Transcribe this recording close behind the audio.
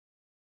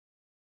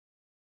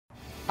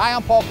Hi,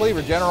 I'm Paul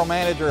Cleaver, General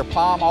Manager of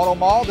Palm Auto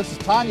Mall. This is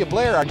Tanya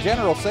Blair, our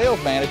General Sales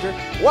Manager.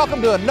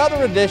 Welcome to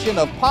another edition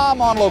of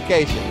Palm on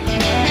Location.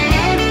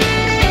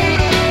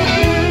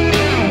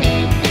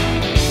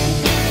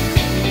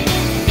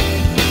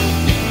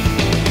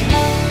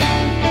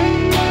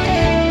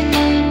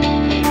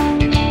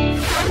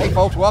 Hey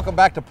folks, welcome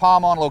back to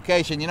Palm on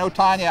Location. You know,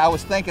 Tanya, I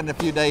was thinking a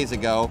few days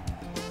ago,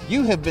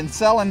 you have been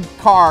selling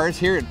cars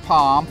here at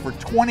Palm for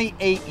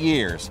 28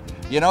 years.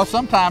 You know,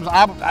 sometimes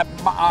I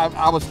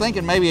was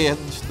thinking maybe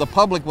the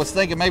public was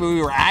thinking maybe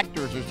we were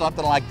actors or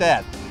something like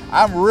that.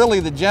 I'm really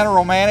the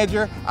general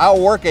manager. I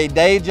work a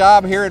day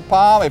job here at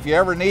Palm. If you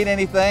ever need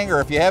anything or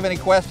if you have any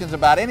questions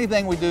about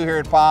anything we do here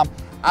at Palm,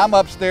 I'm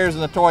upstairs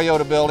in the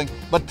Toyota building.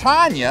 But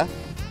Tanya,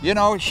 you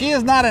know, she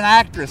is not an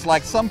actress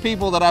like some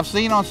people that I've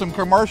seen on some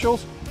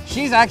commercials.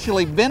 She's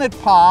actually been at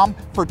Palm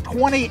for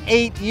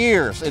 28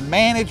 years in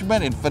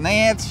management and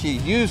finance.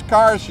 She's used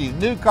cars, she's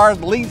new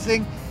cars,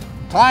 leasing.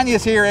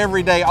 Tanya's here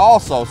every day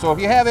also, so if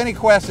you have any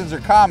questions or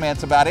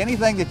comments about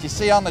anything that you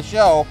see on the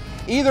show,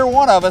 either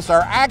one of us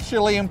are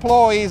actually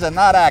employees and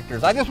not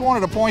actors. I just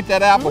wanted to point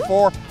that out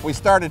before we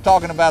started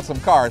talking about some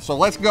cars. So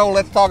let's go,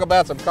 let's talk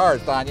about some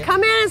cars, Tanya.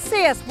 Come in and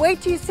see us.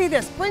 Wait till you see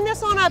this. Bring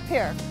this on up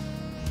here.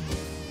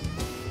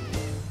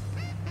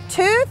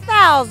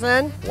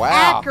 2000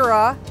 Wow.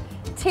 Acura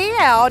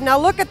TL. Now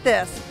look at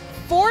this.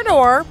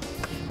 4-door,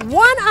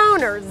 1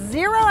 owner,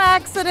 0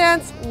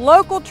 accidents,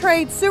 local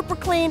trade, super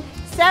clean.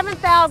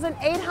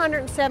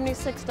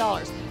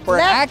 $7,876 for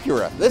an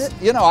Acura. This,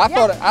 you know,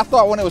 I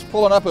thought when it was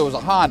pulling up it was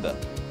a Honda.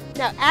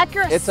 Now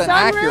Acura, it's an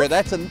sunroof,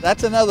 Acura.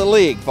 That's another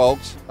league,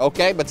 folks.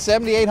 Okay, but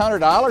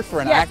 $7,800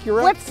 for an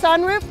Acura with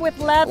sunroof, with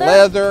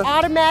leather,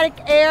 automatic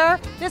air.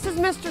 This is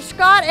Mr.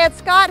 Scott, Ed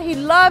Scott. He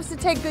loves to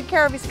take good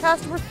care of his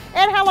customers.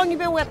 Ed, how long you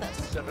been with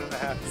us?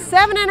 7.5 years.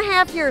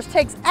 7.5 years.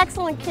 Takes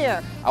excellent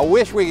care. I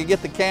wish we could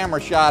get the camera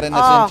shot in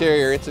this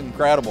interior. It's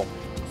incredible.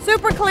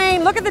 Super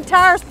clean. Look at the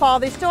tires, Paul.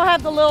 They still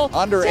have the little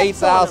under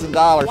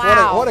 $8,000.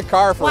 Wow. What a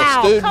car for a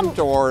student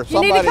or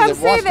somebody that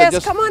wants to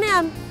just, come on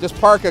in. Just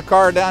park a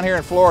car down here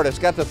in Florida. It's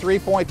got the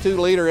 3.2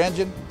 liter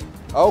engine.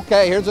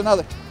 Okay, here's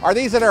another. Are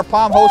these at our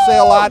Palm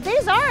wholesale lot?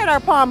 These are at our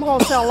Palm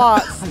wholesale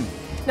lots.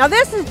 Now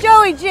this is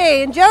Joey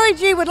G, and Joey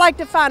G would like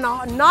to find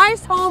a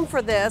nice home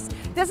for this.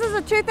 This is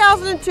a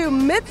 2002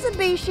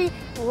 Mitsubishi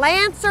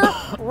Lancer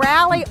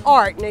Rally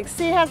Art. And you can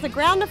see it has the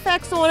ground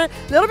effects on it,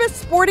 a little bit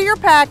sportier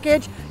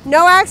package,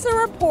 no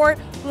accident report,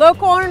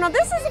 local owner. Now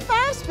this is a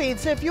 5-speed,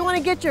 so if you want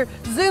to get your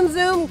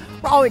zoom,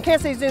 oh, you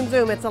can't say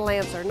zoom, it's a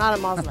Lancer, not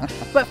a Mazda.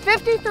 But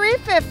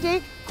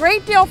 5350,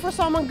 great deal for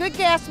someone, good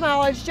gas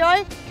mileage.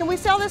 Joey, can we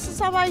sell this to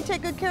somebody and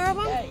take good care of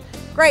them? Hey.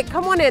 Great,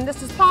 come on in.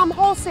 This is Palm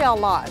wholesale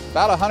lot.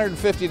 About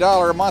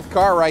 $150 a month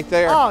car right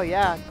there. Oh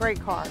yeah, great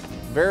car.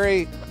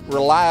 Very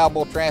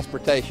reliable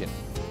transportation.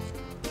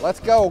 Let's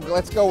go,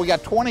 let's go. We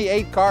got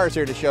 28 cars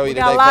here to show you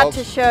today, folks. Got a lot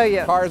to show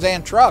you. Cars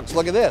and trucks,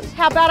 look at this.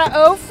 How about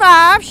a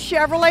 05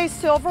 Chevrolet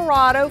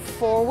Silverado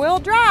 4-wheel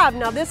drive?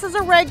 Now this is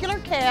a regular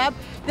cab.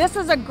 This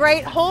is a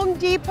great Home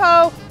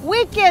Depot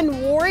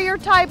weekend warrior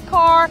type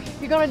car.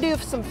 You're gonna do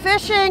some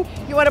fishing,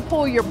 you wanna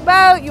pull your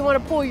boat, you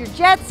wanna pull your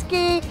jet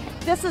ski.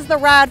 This is the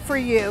ride for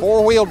you.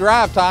 4-wheel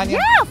drive, Tanya.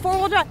 Yeah,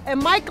 4-wheel drive.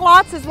 And Mike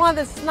Lotz is one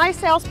of the nice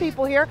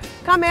salespeople here.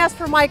 Come ask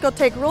for Mike, he'll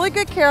take really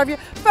good care of you.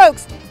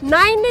 Folks,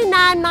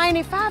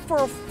 $99.95 for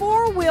a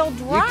 4-wheel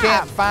drive. You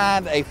can't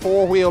find a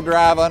 4-wheel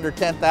drive under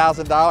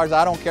 $10,000.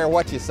 I don't care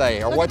what you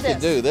say or what you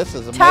do. This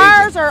is amazing.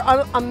 Tires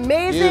are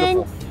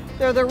amazing.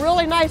 Beautiful. They're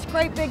really nice,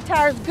 great big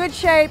tires, good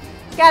shape.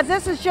 Guys,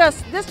 this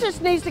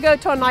just needs to go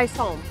to a nice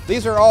home.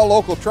 These are all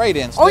local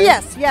trade-ins, Oh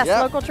yes, yep.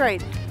 Local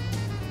trade.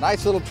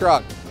 Nice little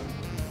truck.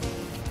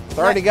 It's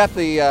already got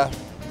the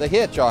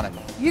hitch on it.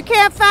 You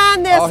can't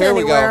find this here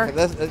anywhere. we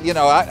go. This, you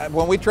know,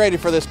 when we traded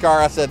for this car,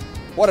 I said,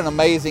 what an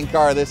amazing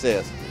car this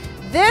is.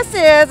 This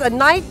is a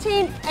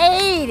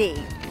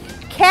 1980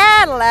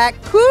 Cadillac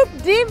Coupe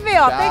de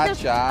Ville.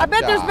 I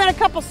bet there's been a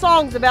couple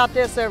songs about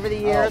this over the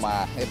years. Oh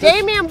my.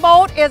 Damian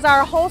Bolt is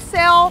our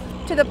wholesale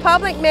to the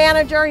public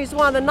manager. He's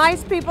one of the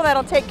nice people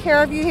that'll take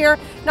care of you here.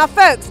 Now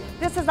folks,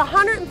 this is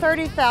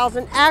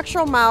 130,000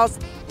 actual miles,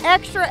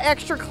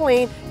 extra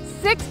clean.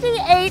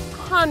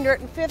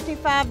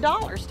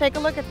 $6,855. Take a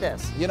look at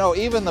this. You know,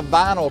 even the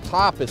vinyl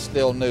top is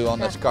still new on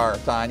this car,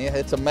 Tanya.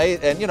 It's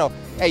amazing. And you know,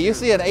 hey, you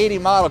see an 80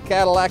 model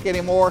Cadillac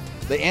anymore,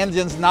 the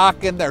engine's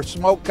knocking, there's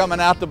smoke coming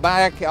out the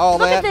back, all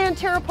that. Look at the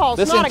interior, Paul.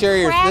 This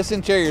interior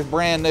is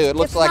brand new. It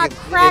looks like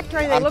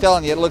I'm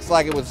telling you, it looks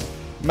like it was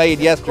made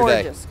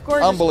yesterday.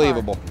 Gorgeous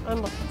Unbelievable.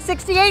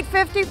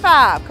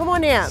 $6,855. Come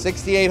on in.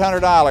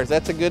 $6,800.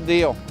 That's a good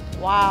deal.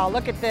 Wow,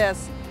 look at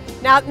this.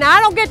 Now I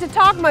don't get to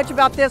talk much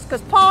about this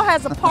because Paul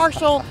has a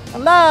partial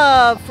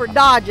love for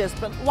Dodges,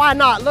 but why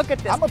not? Look at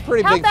this. I'm a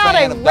pretty big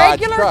fan of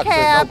Dodge trucks,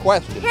 there's no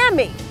question.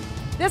 Hemi.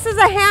 This is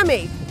a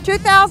Hemi,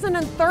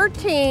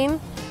 2013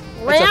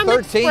 Ram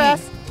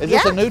Express. Is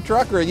this a new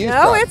truck or a used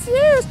truck? No, it's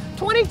used.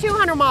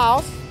 2,200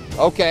 miles.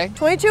 Okay.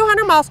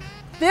 2,200 miles.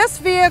 This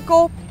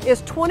vehicle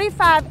is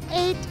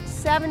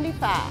 $25,875.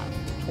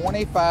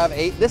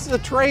 $25,800. This is a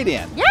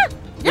trade-in. Yeah.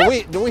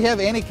 Do we have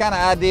any kind of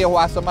idea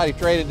why somebody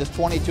traded this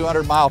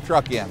 2,200-mile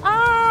truck in?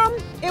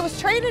 It was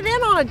traded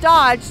in on a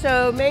Dodge,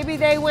 so maybe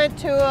they went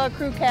to a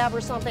crew cab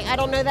or something. I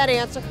don't know that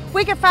answer.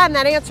 We could find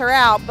that answer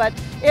out, but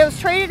it was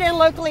traded in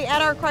locally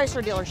at our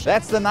Chrysler dealership.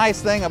 That's the nice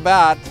thing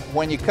about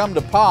when you come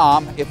to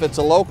Palm, if it's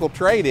a local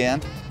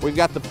trade-in, we've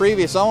got the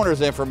previous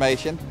owner's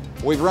information.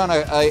 We've run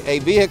a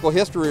vehicle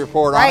history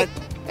report on it.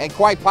 And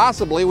quite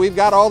possibly, we've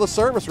got all the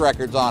service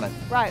records on it.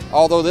 Right.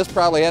 Although this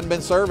probably hadn't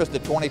been serviced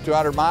at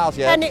 2,200 miles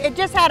yet. And it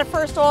just had a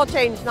first oil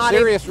change, not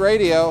Sirius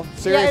radio,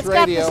 Sirius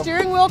radio. Got the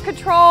steering wheel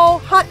control,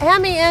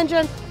 Hemi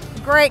engine,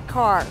 great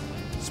car.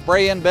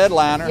 Spray-in bed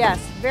liner. Yes,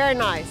 very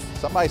nice.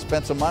 Somebody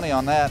spent some money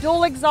on that.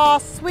 Dual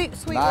exhaust, sweet,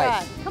 sweet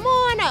ride. Come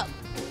on up.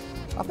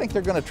 I think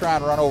they're going to try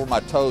and run over my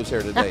toes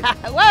here today.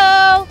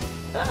 Whoa!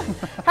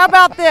 How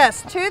about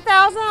this?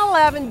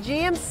 2011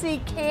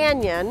 GMC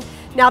Canyon.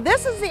 Now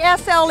this is the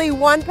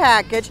SLE1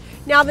 package.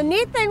 Now the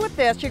neat thing with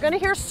this, you're going to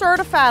hear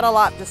certified a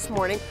lot this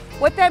morning.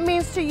 What that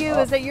means to you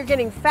is that you're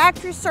getting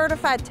factory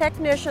certified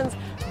technicians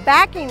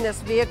backing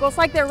this vehicle. It's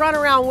like they run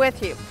around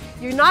with you.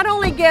 You not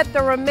only get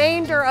the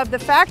remainder of the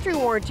factory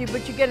warranty,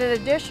 but you get an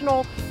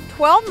additional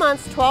 12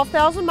 months,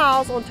 12,000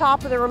 miles on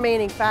top of the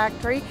remaining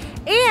factory,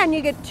 and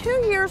you get 2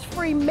 years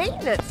free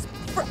maintenance,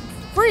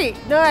 free,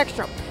 no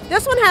extra.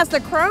 This one has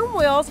the chrome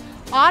wheels,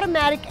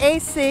 automatic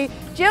AC.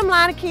 Jim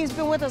Leinecke's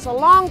been with us a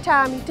long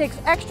time. He takes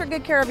extra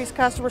good care of his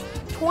customers.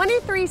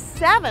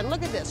 23/7,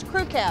 look at this,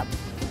 crew cab,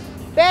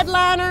 bed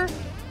liner,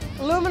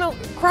 aluminum,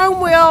 chrome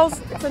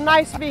wheels. It's a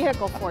nice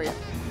vehicle for you.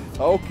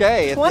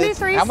 Okay.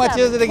 23/7. How much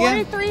is it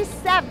again?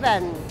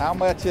 23/7. How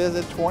much is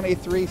it?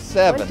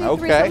 23/7.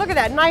 Okay. Look at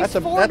that nice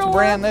four-door. That's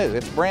brand new.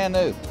 It's brand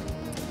new.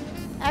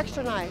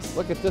 Extra nice.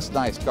 Look at this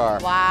nice car.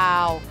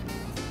 Wow.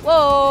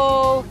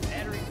 Whoa.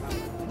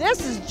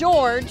 This is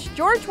George.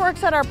 George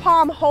works at our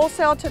Palm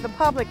wholesale to the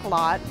public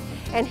lot,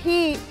 and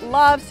he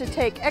loves to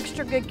take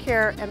extra good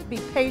care and be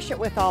patient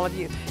with all of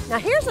you. Now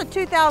here's a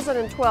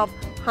 2012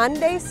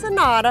 Hyundai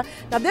Sonata.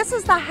 Now this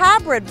is the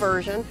hybrid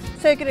version,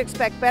 so you can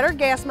expect better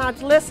gas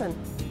mileage. Listen,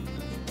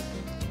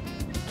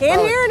 can't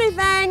hear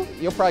anything.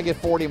 You'll probably get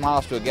 40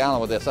 miles to a gallon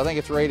with this. I think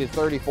it's rated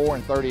 34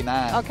 and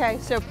 39. Okay,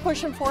 so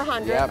pushing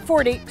 400, Yep.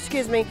 40,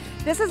 excuse me.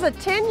 This is a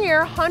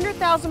 10-year,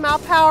 100,000-mile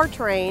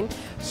powertrain.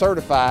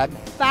 Certified.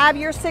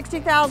 5-year,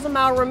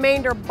 60,000-mile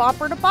remainder,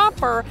 bumper to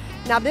bumper.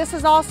 Now this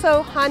is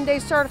also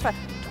Hyundai certified.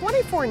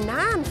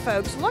 24.9,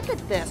 folks. Look at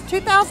this.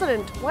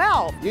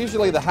 2012.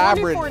 Usually the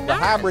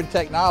hybrid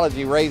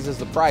technology raises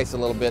the price a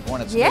little bit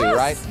when it's new,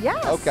 right?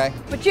 Yes. Okay.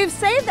 But you've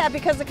saved that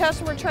because the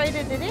customer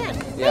traded it in.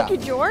 Yeah. Thank you,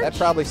 George. That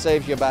probably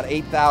saves you about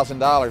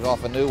 $8,000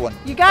 off a new one.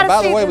 You got to see.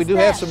 By the way, we do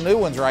have dash. some new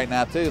ones right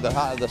now too.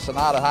 The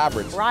Sonata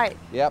hybrids. Right.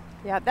 Yep.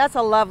 Yeah, that's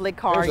a lovely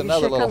car. There's You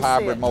another should little come see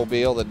hybrid it.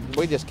 mobile that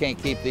we just can't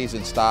keep these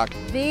in stock.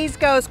 These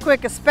goes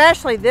quick,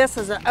 especially this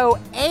is an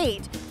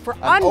 08 for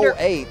An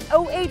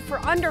 08 for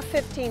under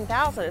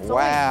 15,000. It's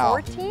Wow.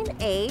 only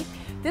 14.8.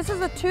 This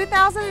is a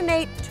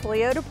 2008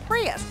 Toyota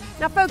Prius.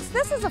 Now folks,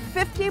 this is a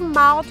 50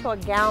 mile to a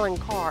gallon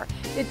car.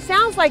 It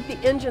sounds like the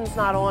engine's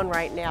not on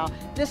right now.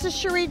 This is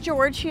Cherie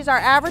George, she's our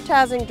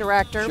advertising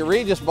director.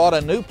 Cherie just bought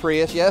a new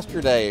Prius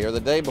yesterday or the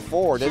day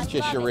before, didn't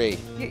you, Cherie?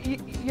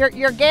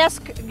 Your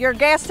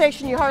gas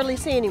station you hardly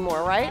see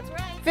anymore, right?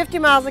 That's right. 50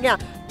 miles a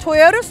gallon.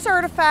 Toyota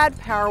certified,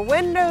 power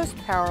windows,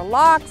 power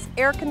locks,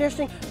 air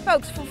conditioning.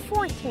 Folks, for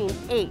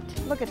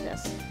 $14.8, look at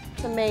this.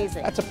 It's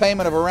amazing. That's a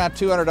payment of around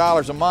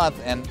 $200 a month,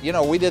 and you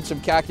know, we did some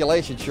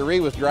calculations. Cherie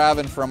was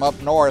driving from up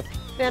north,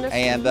 Venice.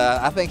 and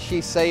I think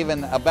she's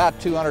saving about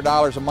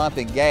 $200 a month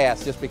in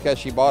gas just because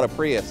she bought a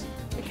Prius.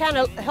 It kind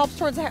of helps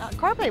towards the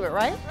car payment,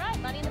 right? That's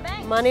right, money in the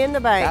bank. Money in the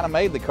bank. Kind of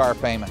made the car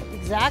payment.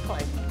 Exactly.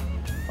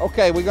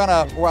 Okay, we're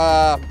gonna,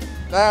 well,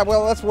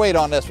 let's wait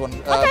on this one.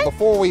 Okay.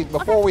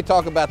 Before we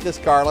talk about this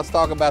car, let's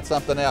talk about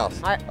something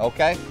else. All right.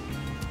 Okay?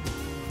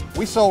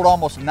 We sold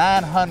almost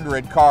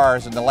 900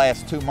 cars in the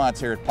last 2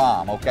 months here at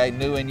Palm, okay?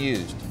 New and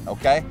used,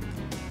 okay?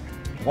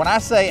 When I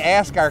say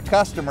ask our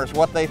customers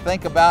what they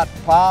think about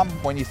Palm,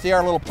 when you see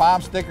our little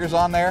Palm stickers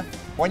on there,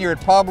 when you're at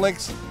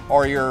Publix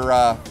or you're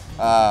at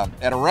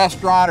a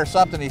restaurant or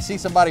something, you see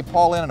somebody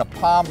pull in a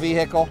Palm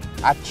vehicle,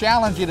 I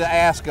challenge you to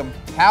ask them,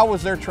 how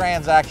was their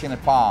transaction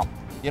at Palm?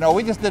 You know,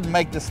 we just didn't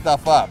make this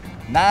stuff up.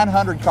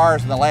 900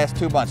 cars in the last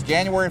 2 months,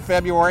 January and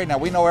February. Now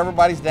we know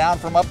everybody's down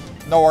from up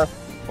north,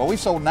 but we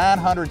sold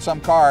 900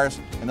 some cars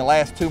in the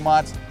last 2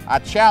 months. I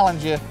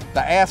challenge you to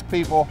ask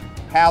people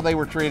how they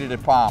were treated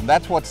at Palm.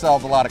 That's what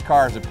sells a lot of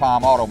cars at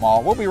Palm Auto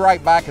Mall. We'll be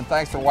right back, and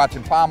thanks for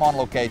watching Palm on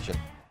Location.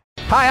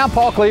 Hi, I'm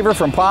Paul Cleaver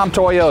from Palm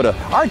Toyota.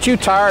 Aren't you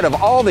tired of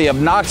all the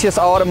obnoxious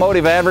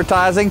automotive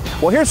advertising?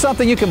 Well, here's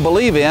something you can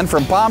believe in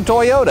from Palm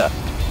Toyota.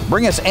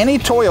 Bring us any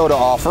Toyota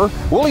offer,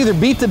 we'll either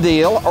beat the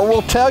deal or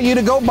we'll tell you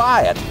to go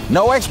buy it.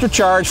 No extra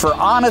charge for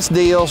honest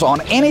deals on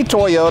any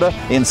Toyota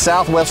in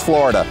Southwest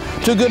Florida.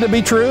 Too good to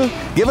be true?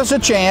 Give us a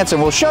chance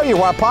and we'll show you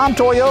why Palm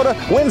Toyota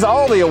wins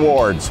all the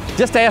awards.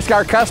 Just ask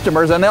our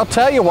customers and they'll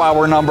tell you why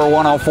we're number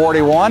 1 on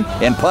 41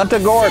 in Punta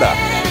Gorda.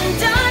 Said and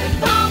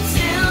done, Palm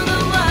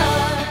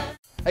Silver.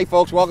 Hey Hey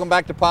folks, welcome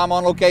back to Palm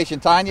on Location.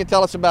 Tanya,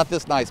 tell us about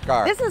this nice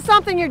car. This is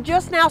something you're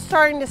just now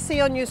starting to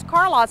see on used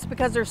car lots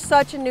because there's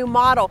such a new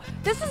model.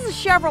 This is a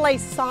Chevrolet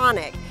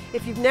Sonic.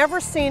 If you've never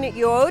seen it,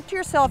 you owe it to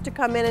yourself to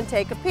come in and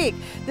take a peek.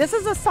 This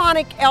is a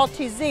Sonic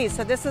LTZ,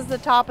 so this is the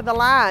top of the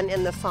line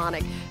in the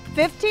Sonic.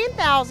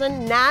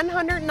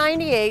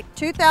 $15,998,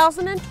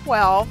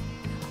 2012.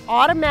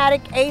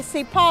 Automatic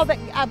AC. Paul,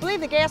 I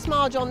believe the gas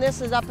mileage on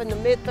this is up in the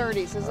mid-30s.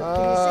 Is it? Can you see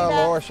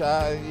that? Lord,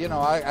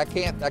 I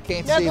can't No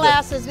see that.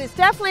 glasses. It's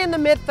definitely in the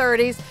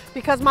mid-30s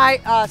because my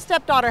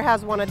stepdaughter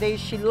has one of these.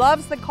 She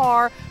loves the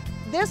car.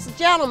 This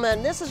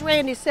gentleman, this is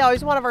Randy Sell.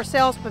 He's one of our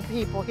sales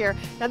people here.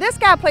 Now this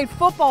guy played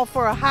football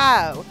for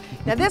Ohio.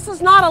 Now this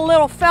is not a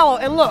little fellow,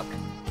 and look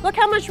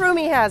how much room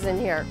he has in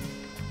here.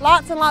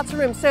 Lots and lots of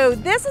room. So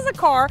this is a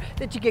car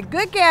that you get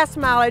good gas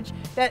mileage,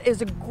 that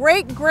is a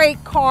great,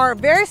 great car,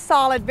 very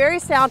solid, very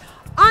sound,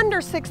 under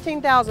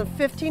 $16,000,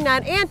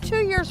 $15,900, and 2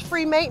 years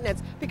free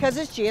maintenance because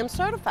it's GM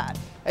certified.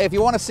 Hey, if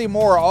you want to see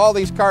more of all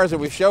these cars that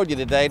we showed you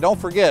today, don't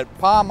forget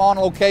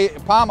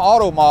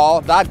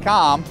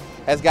PalmAutomall.com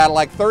has got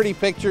like 30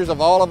 pictures of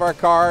all of our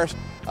cars.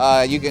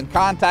 You can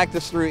contact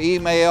us through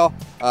email,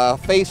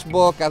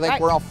 Facebook. I think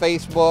we're on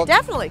Facebook.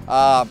 Definitely.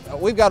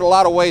 We've got a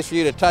lot of ways for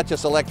you to touch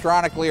us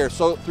electronically or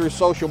through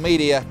social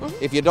media.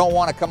 If you don't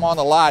want to come on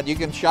the lot, you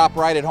can shop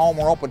right at home.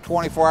 We're open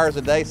 24 hours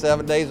a day,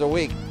 7 days a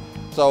week.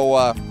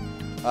 So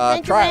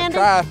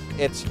try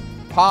it's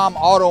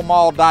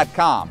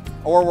PalmAutomall.com,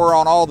 or we're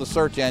on all the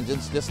search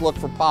engines. Just look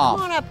for Palm.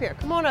 Come on up here.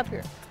 Come on up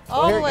here.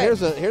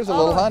 Here's a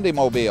little Hyundai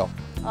Mobile.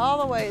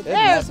 All the way.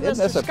 There's Mr.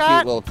 Isn't this a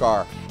Scott. cute little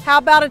car? How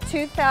about a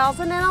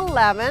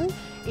 2011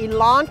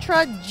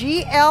 Elantra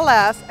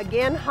GLS,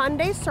 again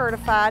Hyundai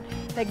certified,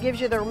 that gives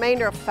you the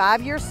remainder of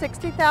 5 year,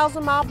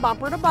 60,000 mile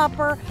bumper to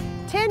bumper,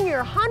 10-year,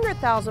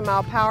 100,000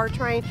 mile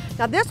powertrain.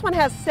 Now this one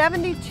has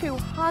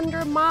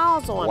 7,200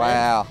 miles on it.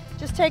 Wow.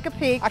 Just take a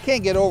peek. I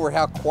can't get over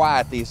how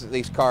quiet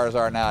these cars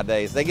are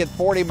nowadays. They get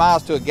 40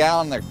 miles to a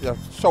gallon. They're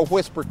so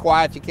whisper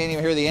quiet you can't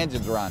even hear the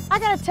engines run. I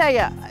gotta tell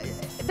you,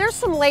 there's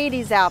some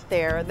ladies out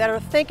there that are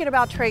thinking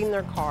about trading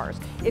their cars.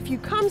 If you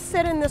come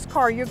sit in this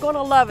car, you're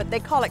gonna love it. They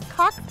call it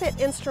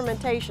cockpit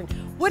instrumentation.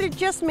 What it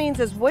just means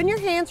is when your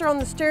hands are on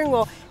the steering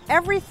wheel,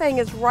 everything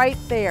is right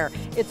there.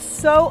 It's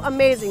so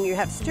amazing. You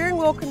have steering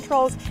wheel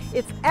controls,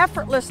 it's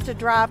effortless to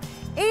drive,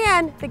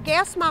 and the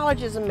gas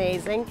mileage is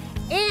amazing,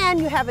 and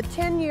you have a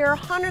 10-year,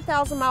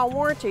 100,000 mile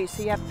warranty,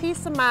 so you have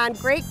peace of mind,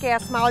 great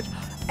gas mileage,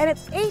 and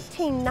it's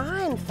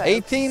 $18,900, folks.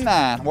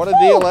 $18,900, what a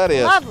deal that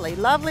is. Lovely,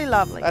 lovely,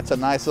 lovely. That's a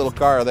nice little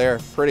car there,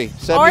 pretty.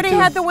 Already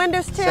had the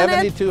windows tinted.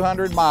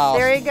 7,200 miles.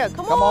 There you go,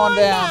 come on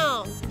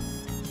down.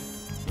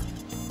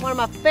 One of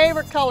my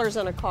favorite colors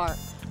in a car.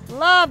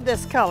 Love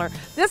this color.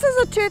 This is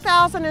a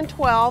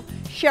 2012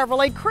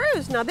 Chevrolet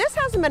Cruze. Now this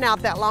hasn't been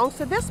out that long,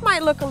 so this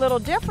might look a little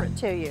different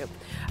to you.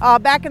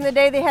 Back in the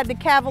day, they had the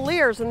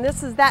Cavaliers, and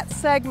this is that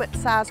segment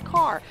size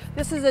car.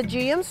 This is a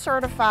GM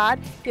certified,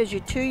 gives you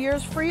 2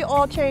 years free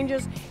oil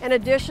changes, in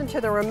addition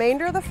to the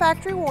remainder of the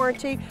factory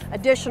warranty,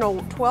 additional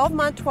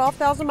 12-month,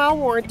 12,000 mile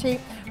warranty,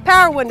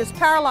 power windows,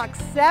 power lock,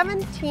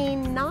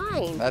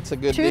 $17,900. That's a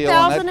good deal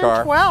on that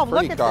car. 2012,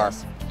 Pretty look at car.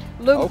 this.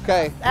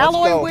 Okay,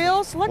 alloy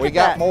wheels, look at that. We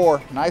got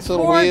more. Nice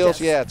little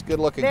wheels. Yeah, it's a good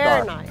looking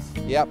car. Very nice.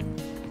 Yep.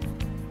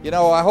 You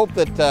know, I hope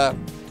that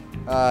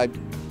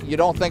you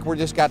don't think we're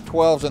just got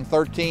 12s and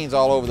 13s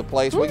all over the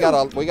place. We got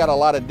a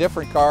lot of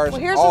different cars,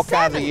 all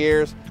kinds of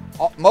years.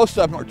 Most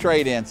of them are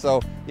trade-ins,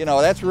 so you know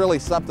that's really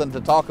something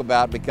to talk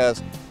about,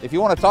 because if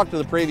you want to talk to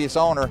the previous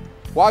owner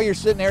while you're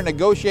sitting there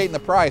negotiating the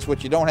price,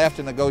 which you don't have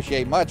to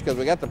negotiate much because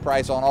we got the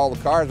price on all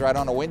the cars right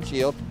on the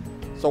windshield.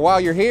 So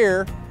while you're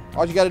here,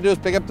 all you got to do is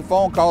pick up the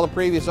phone, call the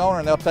previous owner,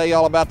 and they'll tell you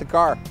all about the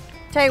car.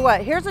 Tell you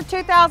what, here's a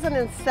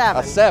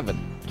 2007. A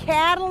 7.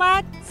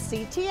 Cadillac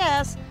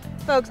CTS.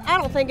 Folks, I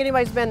don't think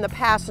anybody's been in the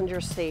passenger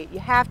seat. You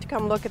have to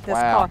come look at this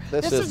car.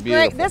 This is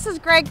beautiful. This is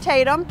Greg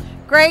Tatum.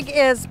 Greg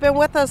has been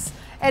with us,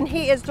 and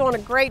he is doing a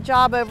great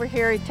job over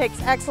here. He takes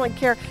excellent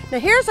care. Now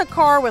here's a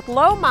car with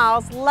low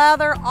miles,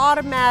 leather,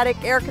 automatic,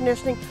 air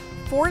conditioning,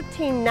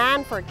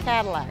 $14,900 for a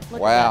Cadillac.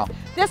 Look at that.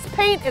 This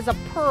paint is a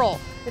pearl.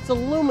 It's a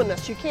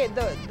luminous. You can't,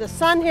 the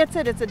sun hits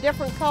it, it's a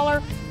different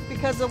color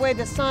because the way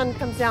the sun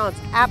comes down, it's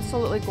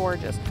absolutely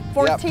gorgeous.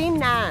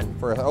 $14,900.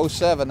 For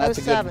 07,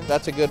 that's 07.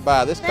 that's a good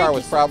buy. This car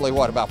was probably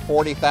what, about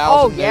 40,000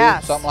 oh, new,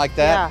 yes. something like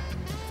that? Yeah.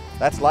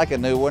 That's like a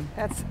new one.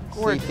 That's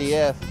gorgeous.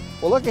 CTS.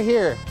 Well, look at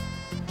here.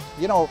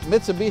 You know,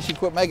 Mitsubishi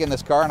quit making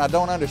this car, and I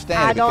don't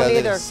understand it because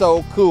it is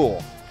so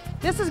cool.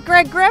 This is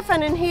Greg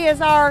Griffin, and he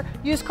is our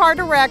used car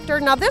director.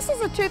 Now, this is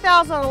a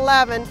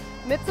 2011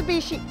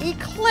 Mitsubishi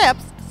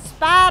Eclipse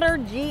Spider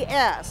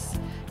GS.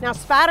 Now,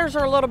 Spiders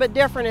are a little bit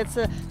different. It's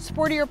a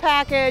sportier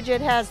package.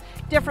 It has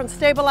different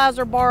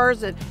stabilizer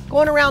bars, and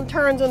going around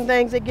turns and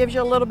things, it gives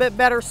you a little bit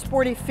better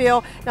sporty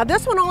feel. Now,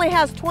 this one only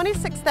has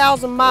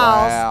 26,000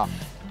 miles. Wow.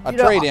 A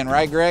trade-in,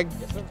 right, Greg?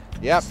 Yes, sir.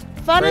 Yep.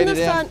 Fun in the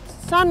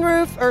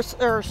sunroof, or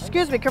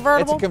excuse me,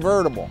 convertible. It's a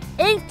convertible.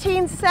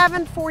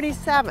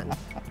 $18,747.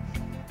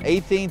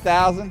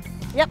 18,000?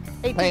 Yep,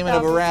 18,000. Payment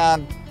of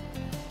around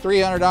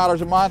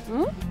 $300 a month?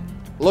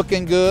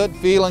 looking good,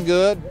 feeling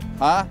good,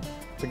 huh?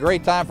 It's a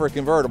great time for a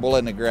convertible,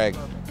 isn't it, Greg?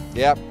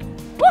 Yep.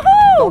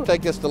 Woohoo! Don't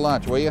take this to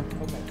lunch, will you?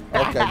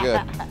 Okay,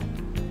 good.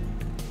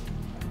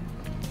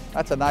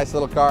 That's a nice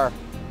little car.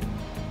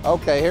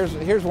 Okay,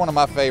 here's one of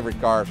my favorite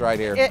cars right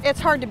here. It's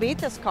hard to beat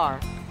this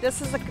car.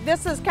 This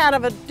is kind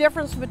of a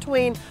difference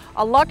between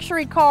a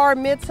luxury car,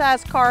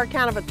 mid-size car,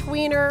 kind of a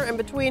tweener, and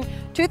between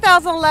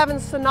 2011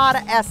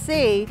 Sonata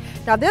SE.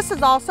 Now this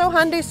is also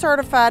Hyundai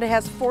certified. It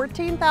has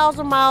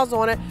 14,000 miles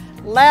on it,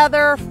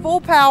 leather, full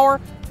power,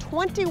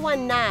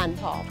 21.9,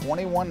 Paul.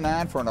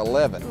 21.9 for an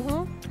 11.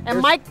 And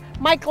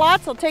Mike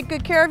Lotz will take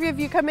good care of you if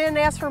you come in and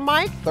ask for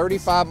Mike.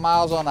 35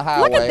 miles on the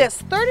highway. Look at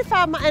this,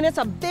 35 miles, and it's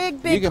a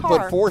big car. You can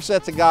put 4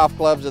 sets of golf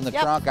clubs in the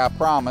trunk, I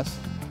promise.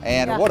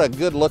 And what a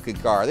good looking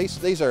car.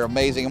 These are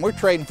amazing, and we're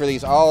trading for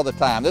these all the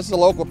time. This is a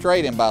local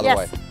trade-in, by the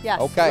way. Yes,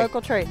 okay.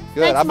 Local trade.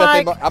 Good. Thanks,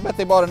 Mike. I bet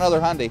they bought another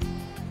Hyundai.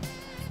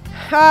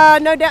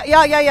 No doubt.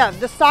 Yeah.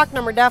 The stock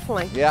number,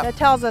 definitely. Yeah. That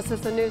tells us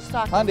it's a new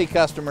stock number. Hyundai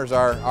customers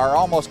are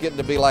almost getting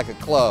to be like a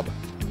club.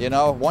 You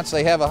know, once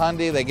they have a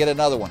Hyundai, they get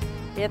another one.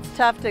 It's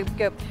tough to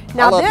go.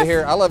 Now I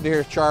love to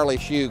hear Charlie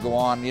Shue go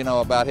on, you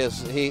know, about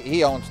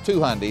he owns 2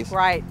 Hyundais.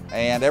 Right.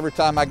 And every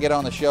time I get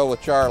on the show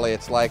with Charlie,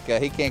 it's like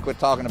he can't quit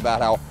talking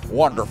about how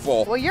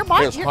wonderful his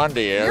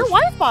Hyundai is. Your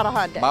wife bought a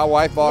Hyundai. My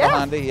wife bought a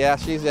Hyundai. Yeah,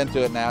 she's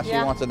into it now. She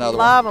wants another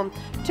one. Love them.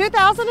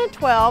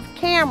 2012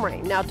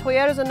 Camry. Now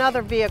Toyota's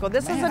another vehicle.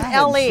 This is an I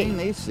haven't LE. seen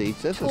these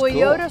seats. This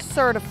Toyota is cool.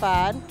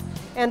 certified.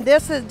 And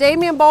this is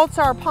Damian Boltz,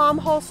 our Palm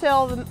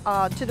Wholesale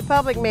to the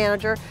public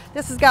manager.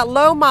 This has got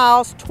low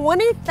miles,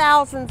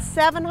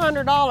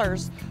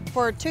 $20,700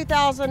 for a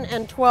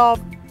 2012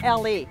 LE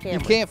Camry. You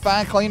can't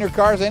find cleaner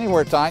cars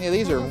anywhere, Tanya.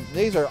 These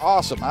are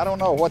awesome. I don't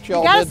know what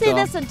y'all You did gotta see to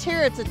this them.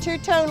 interior. It's a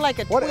two-tone, like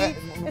a tweed.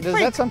 Is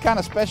that some kind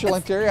of special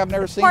interior? I've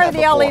never seen part that of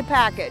the before. LE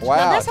package. Wow,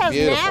 now this has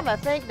beautiful. nav, I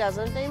think,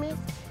 doesn't it, Damien?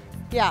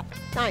 Yeah,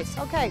 nice.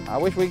 Okay. I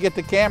wish we could get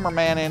the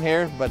cameraman in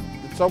here, but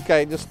it's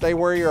okay. Just stay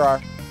where you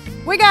are.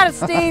 We got it,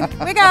 Steve.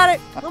 We got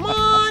it. Come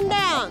on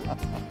down.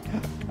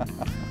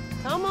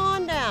 Come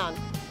on down.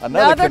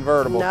 Another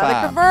convertible.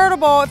 Another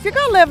convertible. If you're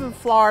gonna live in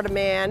Florida,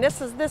 man,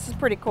 this is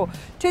pretty cool.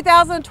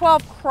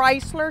 2012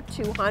 Chrysler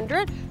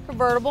 200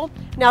 convertible.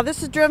 Now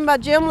this is driven by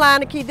Jim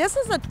Leineke. This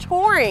is a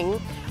touring.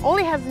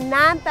 Only has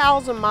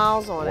 9,000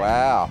 miles on it.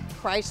 Wow.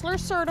 Chrysler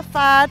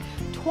certified.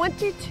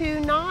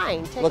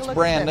 22.9. Looks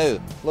brand new.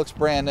 Looks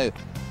brand new.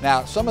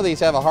 Now, some of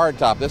these have a hard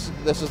top. This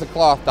is a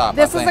cloth top.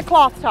 This is a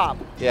cloth top.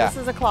 Yeah. This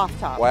is a cloth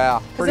top.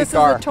 Wow, pretty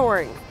car. This is a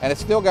touring. And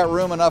it's still got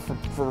room enough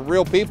for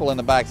real people in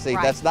the back seat.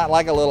 Right. That's not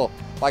like a little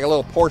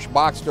Porsche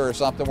Boxster or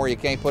something where you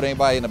can't put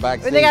anybody in the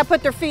back seat. They got to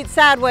put their feet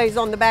sideways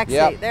on the back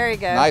Yep. seat. There you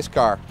go. Nice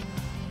car.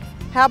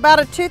 How about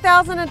a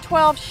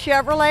 2012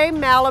 Chevrolet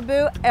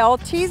Malibu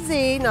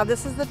LTZ? Now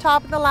this is the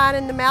top of the line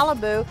in the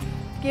Malibu.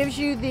 Gives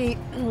you the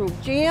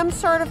GM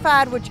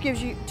certified, which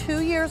gives you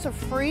 2 years of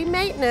free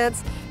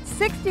maintenance.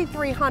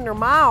 6,300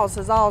 miles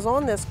is all's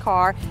on this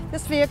car.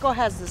 This vehicle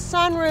has the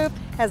sunroof,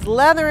 has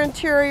leather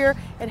interior,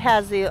 it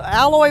has the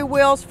alloy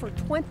wheels for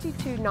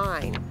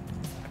 $22,900.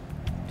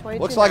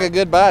 Looks like a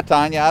good buy,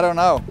 Tanya. I don't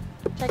know.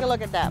 Take a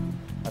look at that.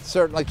 That's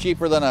certainly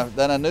cheaper than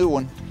a new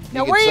one.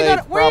 Now where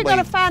are you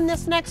gonna find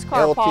this next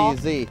car, Paul?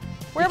 LTZ.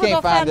 Where you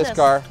can't find this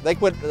car. They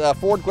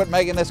Ford quit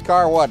making this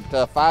car, what,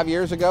 5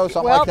 years ago,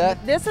 something like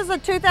that? This is a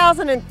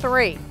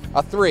 2003.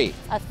 A 3.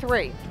 A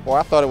 3. Boy,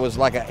 I thought it was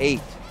like an 8.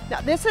 Now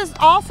this is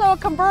also a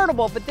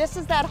convertible, but this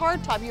is that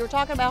hardtop. You were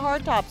talking about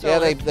hardtops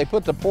earlier. Yeah, they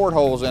put the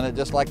portholes in it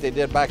just like they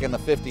did back in the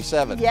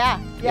 57. Yeah.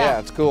 Yeah,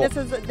 it's cool.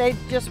 They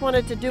just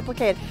wanted to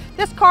duplicate.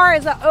 This car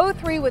is a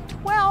 03 with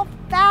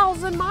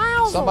 12,000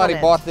 miles Somebody on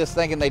it. bought this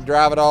thinking they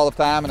drive it all the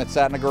time and it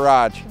sat in the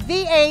garage.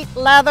 V8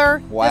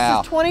 leather. Wow.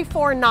 This is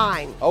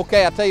 24,900.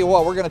 Okay, I'll tell you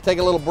what, we're going to take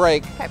a little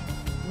break. Okay.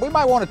 We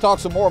might want to talk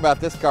some more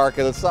about this car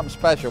because it's something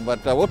special,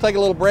 but we'll take a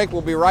little break.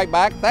 We'll be right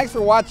back. Thanks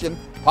for watching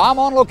Palm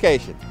on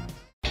Location.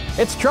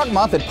 It's Truck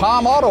Month at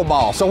Palm Auto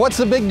Mall. So what's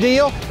the big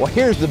deal? Well,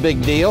 here's the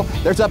big deal.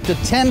 There's up to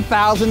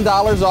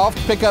 $10,000 off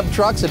pickup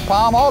trucks at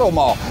Palm Auto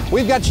Mall.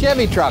 We've got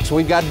Chevy trucks,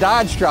 we've got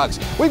Dodge trucks,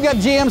 we've got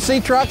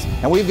GMC trucks,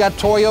 and we've got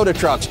Toyota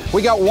trucks.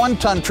 We got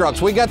 1-ton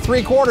trucks, we got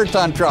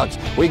 3/4-ton trucks.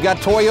 We've got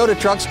Toyota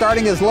trucks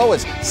starting as low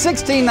as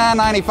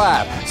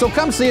 $16,995. So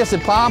come see us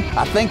at Palm.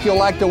 I think you'll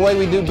like the way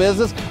we do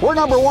business. We're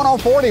number 1 on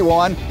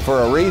 41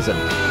 for a reason.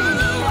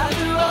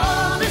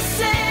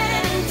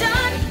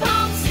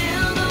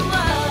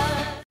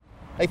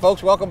 Hey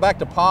folks, welcome back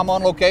to Palm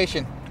on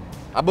Location.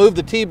 I moved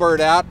the T-Bird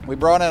out. We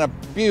brought in a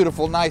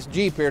beautiful, nice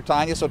Jeep here,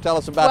 Tanya, so tell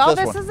us about this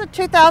one. Well, this is a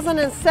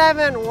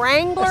 2007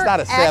 Wrangler It's not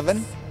a 7.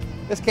 X.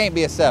 This can't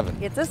be a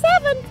 7. It's a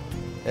 7.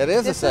 It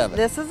is a 7.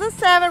 This is a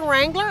 7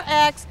 Wrangler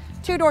X,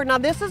 2-door. Now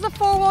this is a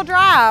 4-wheel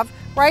drive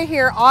right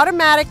here,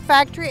 automatic,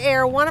 factory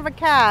air, one of a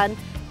kind.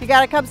 You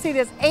gotta come see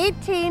this,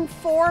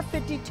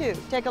 18,452.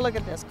 Take a look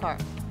at this car.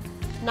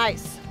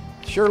 Nice.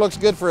 Sure looks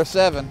good for a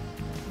 7.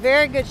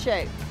 Very good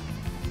shape.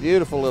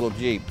 Beautiful little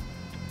Jeep.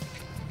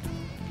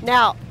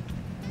 Now,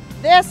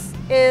 this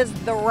is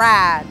the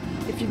ride.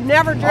 If you've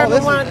never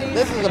driven one of these,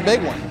 this is a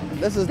big one.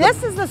 This is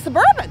the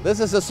Suburban.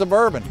 This is a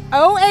Suburban.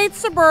 08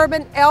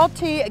 Suburban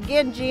LT,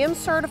 again, GM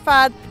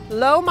certified,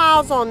 low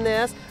miles on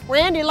this.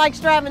 Randy likes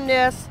driving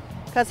this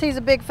because he's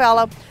a big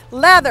fellow.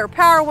 Leather,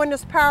 power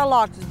windows, power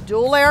locks,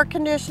 dual air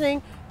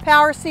conditioning,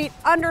 power seat,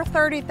 under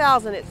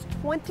 30,000. It's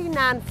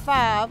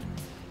 $29,500.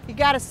 You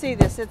got to see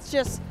this. It's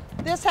just,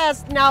 this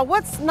has, now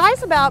what's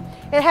nice about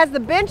it has the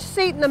bench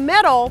seat in the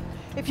middle.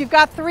 If you've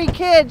got 3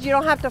 kids, you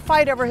don't have to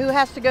fight over who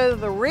has to go to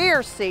the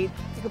rear seat.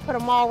 You can put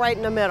them all right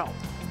in the middle.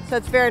 So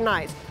it's very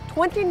nice.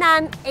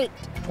 $29,800.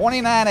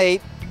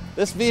 $29,800.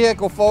 This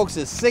vehicle, folks,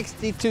 is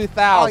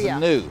 $62,000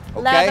 new. Okay,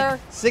 leather.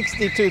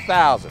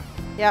 $62,000.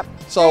 Yep.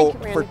 So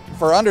Thank you,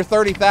 for under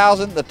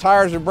 $30,000, the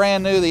tires are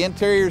brand new, the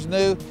interior's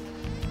new.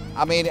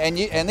 I mean,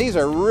 and these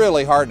are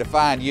really hard to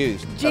find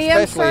used,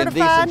 GM especially certified. in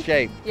decent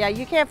shape. Yeah,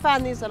 you can't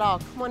find these at all.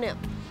 Come on in.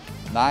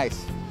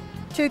 Nice.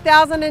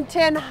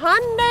 2010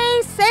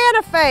 Hyundai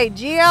Santa Fe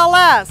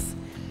GLS.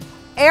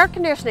 Air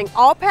conditioning,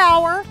 all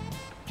power,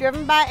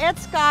 driven by Ed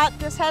Scott.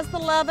 This has the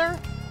leather,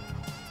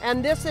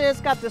 and this is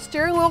got the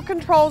steering wheel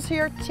controls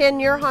here,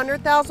 10-year,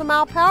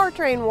 100,000-mile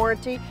powertrain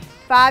warranty,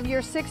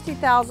 5-year,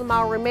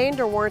 60,000-mile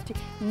remainder warranty,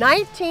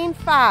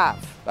 $19,500.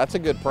 That's a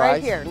good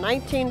price. Right here,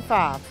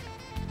 $19,500.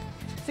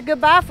 It's a good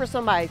buy for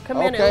somebody. Come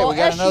in Okay, a we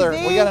got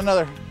SUV. we got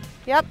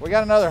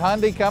another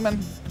Hyundai coming.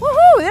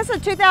 Woohoo! This is a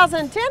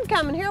 2010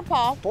 coming here,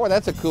 Paul. Boy,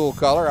 that's a cool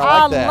color.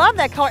 I like that. I love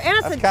that color, and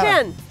it's That's a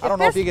kinda, 10. I don't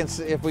know if you can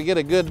see, if we get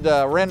a good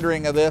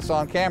rendering of this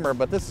on camera,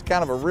 but this is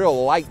kind of a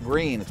real light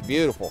green. It's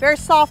beautiful. Very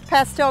soft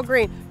pastel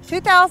green.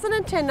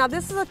 2010. Now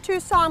this is a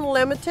Tucson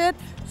Limited,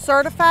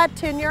 certified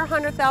 10-year,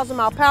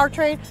 100,000-mile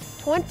powertrain,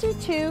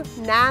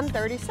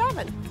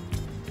 $22,937.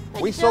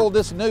 We sold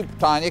this new,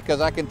 Tanya,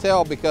 because I can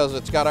tell because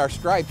it's got our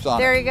stripes on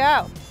There it. you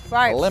go.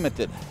 Right.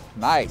 Limited.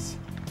 Nice.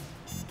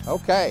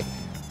 Okay.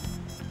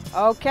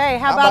 Okay.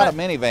 How about about a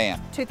minivan?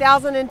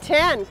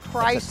 2010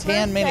 Chrysler It's a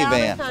 10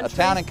 minivan. A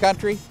Town and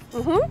Country.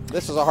 Mm-hmm.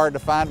 This is a hard to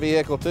find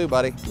vehicle too,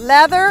 buddy.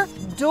 Leather,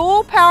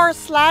 dual power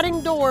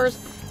sliding doors.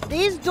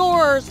 These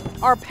doors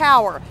are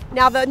power.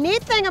 Now the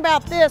neat thing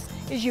about this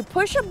is you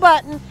push a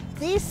button,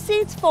 these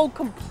seats fold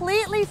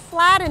completely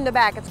flat in the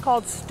back. It's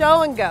called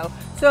stow and go.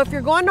 So if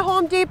you're going to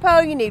Home Depot,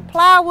 you need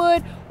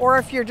plywood, or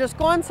if you're just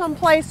going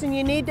someplace and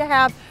you need to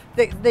have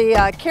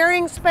the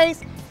carrying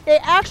space, they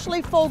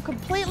actually fold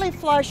completely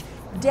flush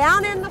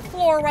down in the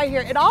floor right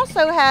here. It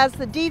also has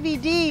the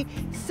DVD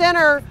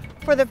center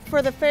for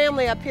the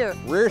family up here.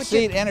 Rear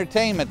seat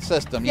entertainment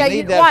system. You Yeah,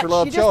 need that for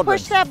little you children.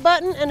 just push that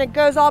button and it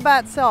goes all by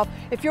itself.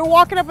 If you're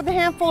walking up with a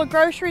handful of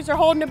groceries or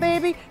holding a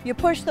baby, you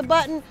push the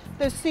button,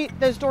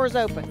 those doors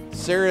open.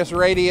 Sirius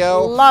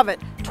radio. Love it.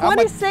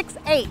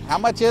 $26,800. How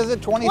much is it?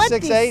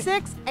 $26,800?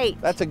 $26,800.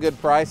 That's a good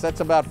price.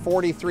 That's about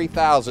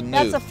 $43,000 new.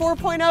 That's a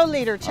 4.0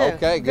 liter too.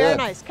 Okay, good. Very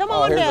nice. Come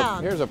on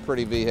down. Here's a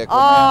pretty vehicle. Oh,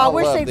 man. I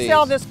wish love they'd these.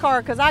 sell this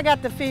car because I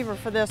got the fever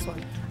for this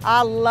one.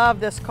 I love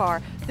this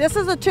car. This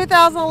is a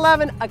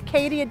 2011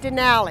 Acadia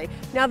Denali.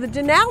 Now the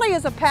Denali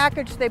is a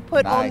package they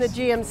put on the Nice.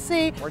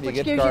 GMC, Where do you which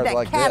get gives you cars that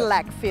like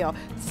Cadillac feel.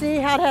 See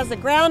how it has the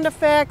ground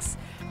effects?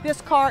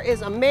 This car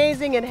is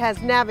amazing. It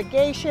has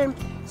navigation,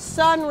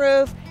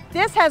 sunroof.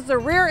 This has the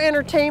rear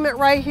entertainment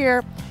right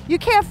here. You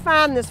can't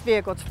find this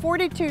vehicle. It's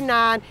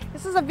 $42,900.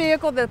 This is a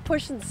vehicle that's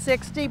pushing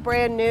 60,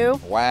 brand new.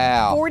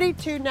 Wow.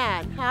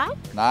 $42,900, huh?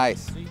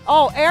 Nice.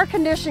 Oh, air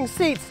conditioning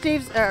seats.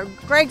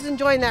 Greg's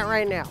enjoying that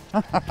right now.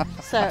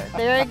 So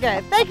there you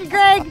go. Thank you,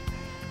 Greg.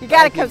 You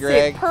got to Thank you, come see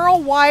Greg. it.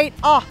 Pearl white.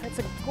 Oh, it's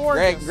a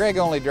gorgeous. Greg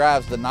only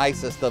drives the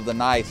nicest of the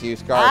nice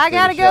used cars. I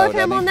got to go with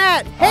show, him doesn't on he?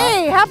 that.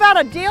 Hey, how about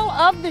a deal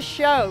of the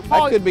show?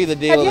 Paul, could be the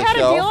deal have of the you had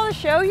show. a deal of the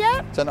show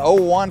yet? It's an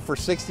 01 for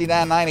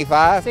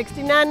 $69.95.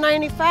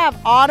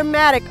 $69.95.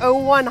 Automatic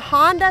 01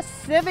 Honda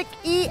Civic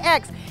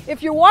EX.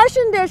 If you're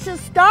washing dishes,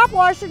 stop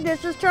washing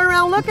dishes, turn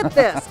around, look at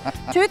this.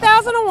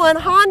 2001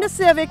 Honda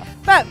Civic,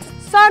 folks,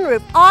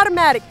 sunroof,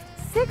 automatic,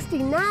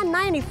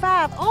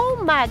 $69.95.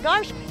 Oh my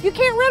gosh, you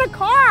can't rent a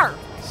car.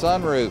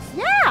 Sunroof.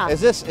 Yeah.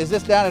 Is this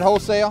down at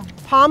wholesale?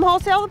 Palm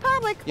Wholesale to the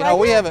Public. You know,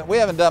 we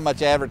haven't done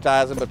much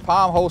advertising, but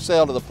Palm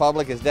Wholesale to the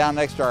Public is down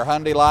next to our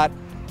Hyundai lot.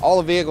 All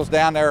the vehicles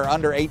down there are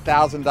under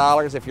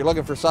 $8,000. If you're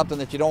looking for something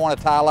that you don't want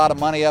to tie a lot of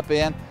money up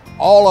in,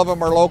 all of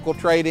them are local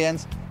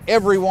trade-ins.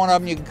 Every one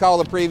of them you can call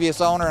the previous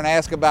owner and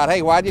ask about,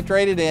 hey, why'd you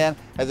trade it in?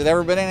 Has it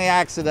ever been any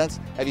accidents?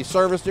 Have you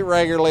serviced it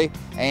regularly?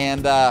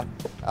 And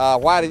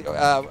what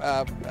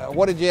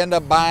did you end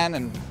up buying?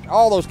 And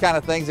all those kind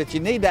of things that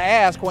you need to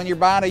ask when you're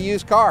buying a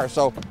used car.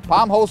 So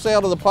Palm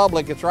Wholesale to the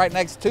Public, it's right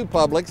next to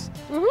Publix.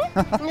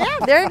 Mm-hmm. Yeah,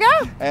 there you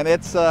go. And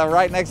it's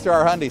right next to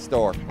our Hyundai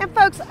store. And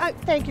folks,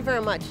 thank you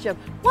very much, Jim.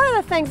 One of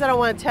the things that I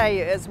want to tell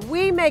you is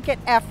we make it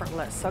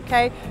effortless,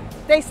 okay?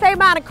 They say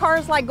buying a car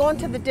is like going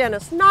to the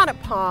dentist. Not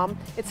at Palm.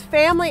 It's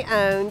family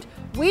owned.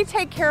 We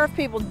take care of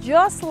people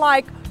just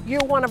like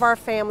you're one of our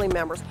family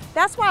members.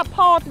 That's why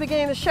Paul at the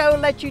beginning of the show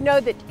let you know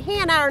that he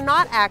and I are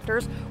not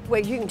actors. Well,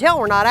 you can tell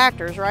we're not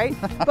actors, right?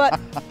 But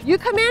you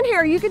come in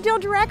here, you can deal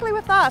directly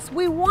with us.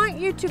 We want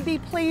you to be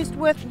pleased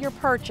with your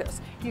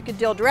purchase. You can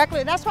deal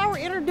directly. That's why we're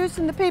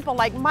introducing the people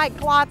like Mike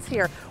Glotz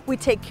here. We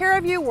take care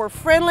of you, we're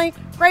friendly,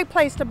 great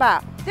place to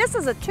buy. This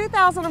is a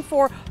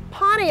 2004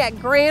 Pontiac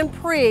Grand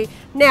Prix.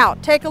 Now,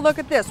 take a look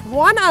at this.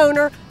 One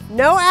owner,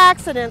 no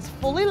accidents,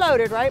 fully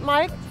loaded, right,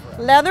 Mike?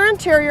 Leather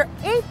interior,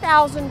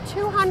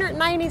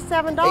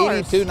 $8,297.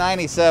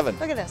 $82.97.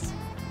 Look at this.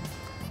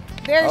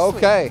 Very sweet.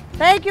 Okay.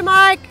 Thank you,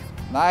 Mike.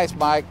 Nice,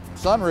 Mike.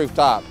 Sunroof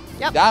top.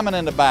 Yep. Diamond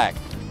in the back.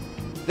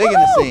 Digging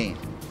the scene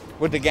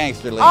with the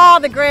gangster lead. Oh,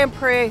 the Grand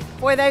Prix.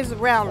 Boy, those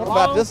around What a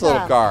about long this little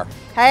time. car?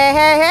 Hey,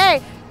 hey,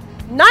 hey.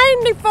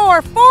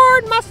 94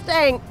 Ford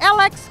Mustang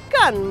LX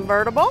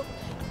convertible.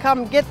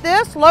 Come get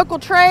this. Local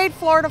trade,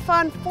 Florida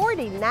Fund,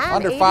 $49.87.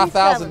 Under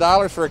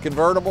 $5,000 for a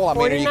convertible? I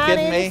mean, are you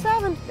kidding me?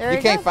 There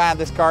You can't go. find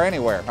this car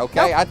anywhere,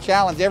 okay? Nope. I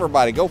challenge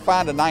everybody, go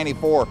find a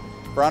 94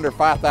 for under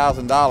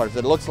 $5,000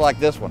 that looks like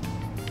this one.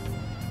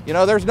 You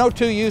know, there's no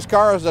two used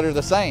cars that are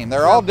the same.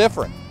 They're all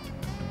different.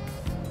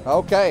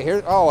 Okay,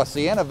 here, a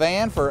Sienna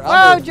van for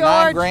under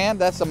George. $9,000.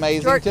 That's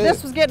amazing George, too.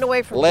 this was getting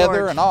away from Leather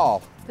George. and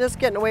all. This is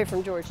getting away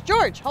from George.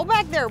 George, hold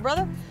back there,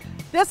 brother.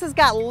 This has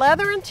got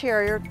leather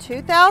interior,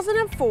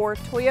 2004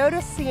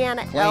 Toyota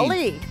Sienna Clean.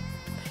 LE.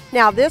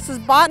 Now, this is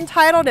bought and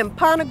titled in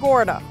Punta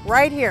Gorda,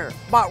 right here.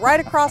 Bought right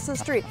across the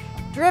street.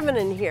 Driven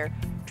in here,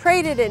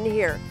 traded in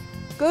here.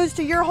 Goes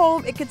to your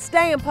home, it could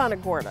stay in Punta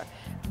Gorda.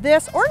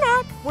 This, or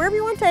not, wherever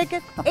you want to take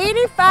it,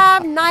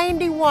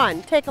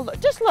 $85.91. Take a look,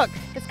 just look.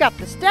 It's got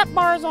the step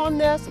bars on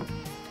this.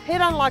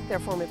 Hit unlock there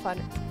for me,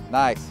 Punter.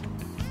 Nice.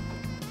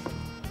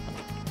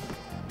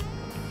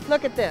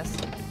 Look at this.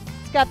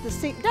 It's got the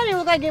seat. Doesn't even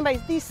look like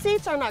anybody's. These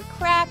seats are not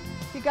cracked.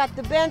 You got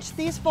the bench.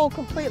 These fold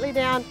completely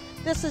down.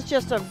 This is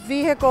just a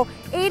vehicle.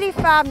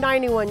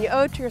 $85.91. You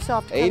owe it to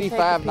yourself to come take a peek.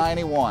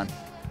 $85.91.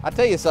 I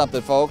tell you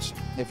something, folks.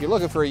 If you're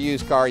looking for a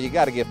used car, you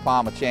got to give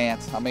Palm a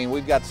chance. I mean,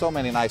 we've got so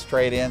many nice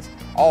trade-ins,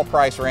 all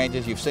price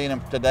ranges. You've seen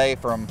them today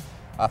from,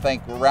 I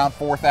think, around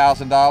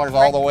 $4,000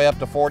 all the way up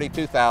to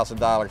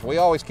 $42,000. We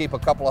always keep a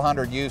couple of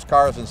hundred used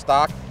cars in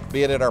stock,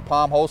 be it at our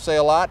Palm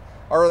wholesale lot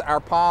or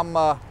our Palm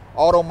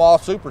Auto Mall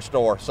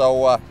Superstore.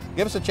 So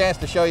give us a chance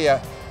to show you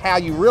how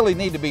you really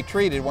need to be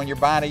treated when you're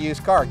buying a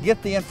used car.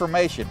 Get the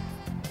information.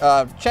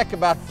 Check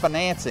about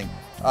financing.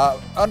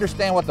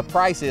 Understand what the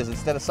price is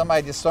instead of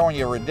somebody just throwing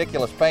you a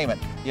ridiculous payment.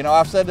 You know,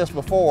 I've said this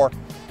before,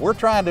 we're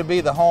trying to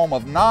be the home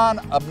of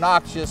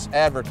non-obnoxious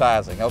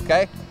advertising,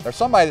 okay? There's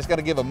somebody that's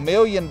gonna give $1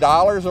 million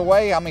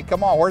away. I mean,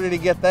 come on, where did he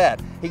get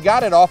that? He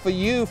got it off of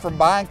you from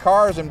buying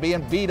cars and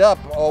being beat up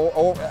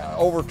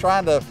over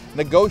trying to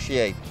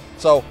negotiate.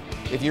 So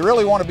if you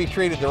really want to be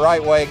treated the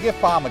right way, give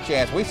Palm a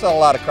chance. We sell a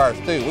lot of cars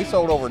too. We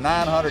sold over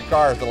 900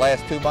 cars the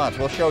last 2 months.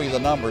 We'll show you the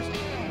numbers.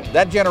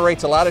 That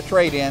generates a lot of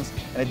trade-ins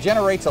and it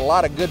generates a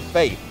lot of good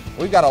faith.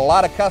 We've got a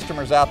lot of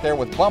customers out there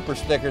with bumper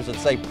stickers that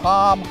say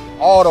Palm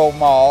Auto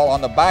Mall on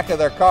the back of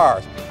their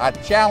cars. I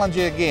challenge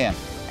you again.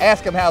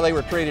 Ask them how they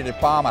were treated at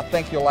Palm. I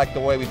think you'll like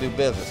the way we do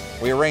business.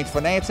 We arrange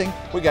financing.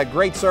 We got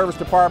great service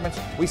departments.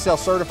 We sell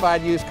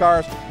certified used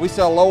cars. We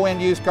sell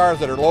low-end used cars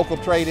that are local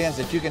trade-ins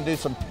that you can do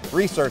some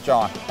research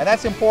on. And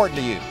that's important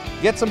to you.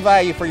 Get some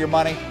value for your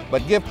money,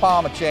 but give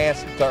Palm a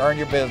chance to earn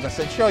your business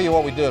and show you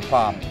what we do at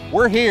Palm.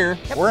 We're here,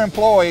 we're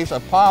employees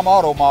of Palm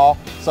Auto Mall,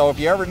 so if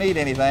you ever need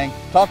anything,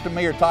 talk to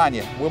me or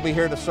Tanya. We'll be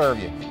here to serve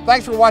you.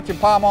 Thanks for watching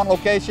Palm on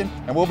Location,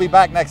 and we'll be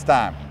back next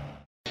time.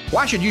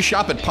 Why should you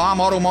shop at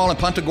Palm Auto Mall in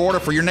Punta Gorda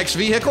for your next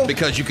vehicle?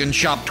 Because you can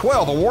shop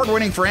 12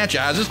 award-winning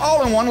franchises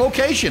all in one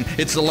location.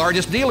 It's the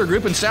largest dealer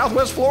group in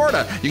Southwest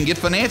Florida. You can get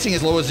financing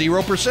as low as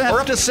 0% or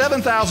up to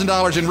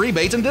 $7,000 in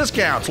rebates and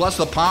discounts. Plus,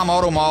 the Palm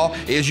Auto Mall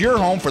is your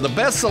home for the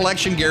best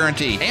selection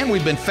guarantee. And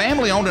we've been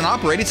family owned and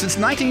operated since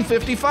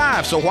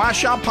 1955. So why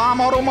shop Palm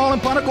Auto Mall in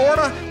Punta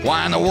Gorda?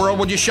 Why in the world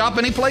would you shop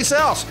anyplace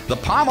else? The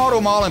Palm Auto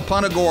Mall in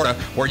Punta Gorda,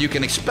 where you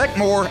can expect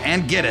more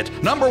and get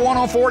it. Number 1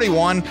 on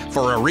 41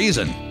 for a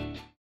reason.